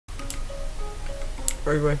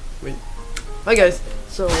Anyway, wait. Hi guys.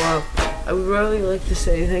 So I would really like to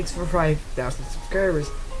say thanks for 5,000 subscribers.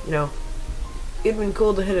 You know, it'd been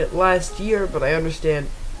cool to hit it last year, but I understand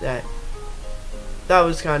that that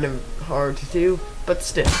was kind of hard to do. But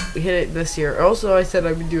still, we hit it this year. Also, I said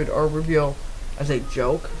I would do an art reveal as a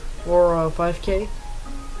joke for 5K.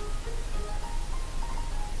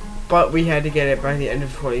 But we had to get it by the end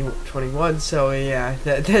of 2021, so yeah,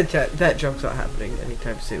 that joke's not happening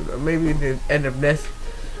anytime soon. Or maybe the end of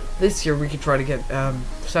this year we could try to get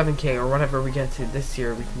 7K or whatever we get to this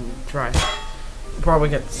year. We can try. We'll probably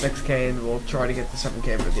get the 6K, and we'll try to get the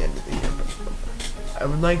 7K by the end of the year. But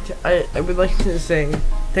I would like to say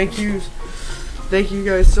thank you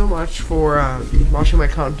guys so much for watching my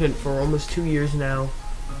content for almost 2 years now.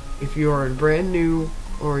 If you are brand new,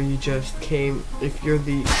 or you just came, if you're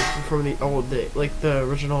from the old day, like the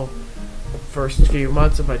original first few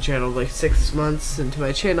months of my channel, like 6 months into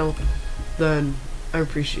my channel, then I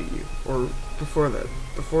appreciate you. Or before that,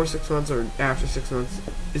 before 6 months or after 6 months,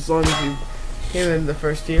 as long as you came in the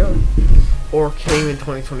first year or came in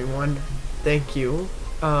 2021, thank you.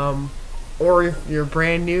 Or if you're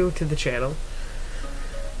brand new to the channel,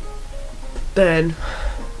 then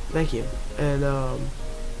thank you. And I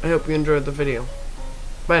hope you enjoyed the video.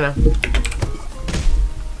 Bye now.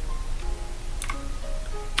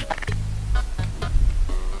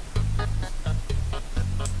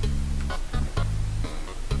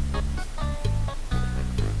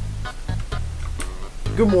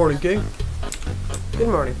 Good morning, King. Good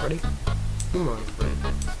morning, Freddy. Good morning, Freddy.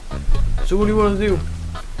 So what do you want to do?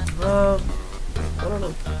 I don't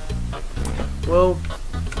know. Well,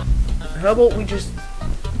 how about we just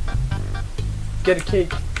get a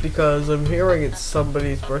cake? Because I'm hearing it's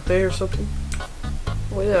somebody's birthday or something.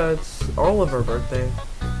 Well, yeah, it's all of our birthday.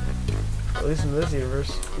 At least in this universe.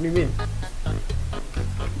 What do you mean?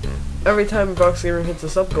 Every time Box Gamer hits a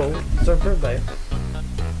sub goal, it's our birthday.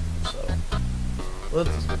 So, well,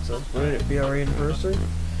 that's good sense. Wouldn't it be our anniversary?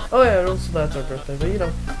 Oh yeah, also that's our birthday. But you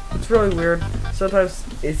know, it's really weird. Sometimes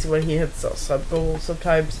it's when he hits a sub goal.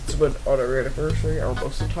 Sometimes it's when on our anniversary. Or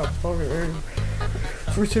most of the time it's on our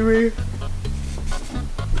anniversary.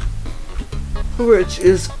 Which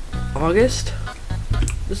is August.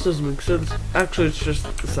 This doesn't make sense. Actually, it's just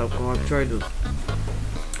the sub goal. I'm trying to,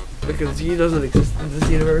 because he doesn't exist in this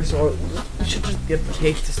universe, so we should just get the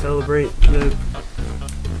cake to celebrate the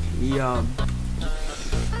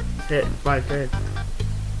hit 5K.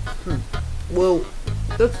 Well,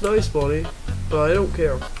 that's nice, buddy, but I don't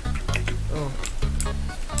care. Oh.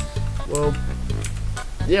 Well,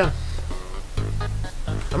 yeah.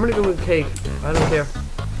 I'm gonna go with cake. I don't care.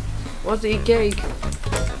 Wants to eat cake.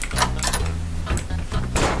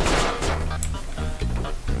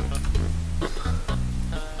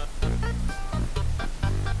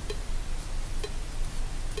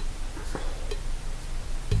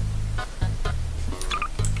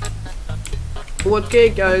 What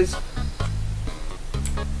cake, guys?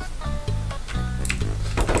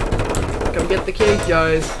 Come get the cake,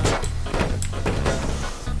 guys.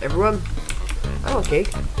 Everyone, I want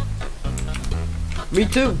cake. Me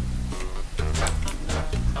too.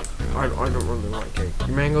 I don't really want cake.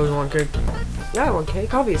 You mangoes want cake? Yeah, I want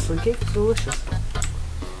cake. Obviously, cake is delicious.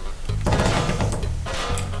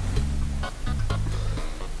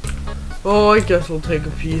 Oh, I guess we'll take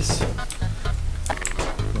a piece.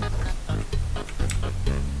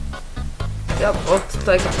 Yep, let's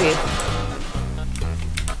take a piece.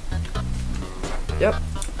 Yep.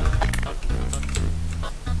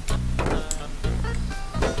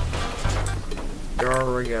 There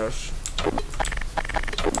we go.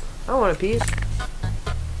 I want a piece.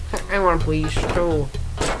 I want a piece. Cool.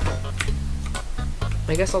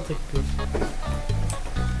 I guess I'll take a piece.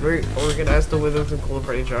 Very organized the Withers and Cold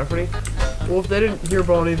Freddy Joffrey. Well, if they didn't hear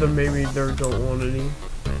about any, then maybe they don't want any.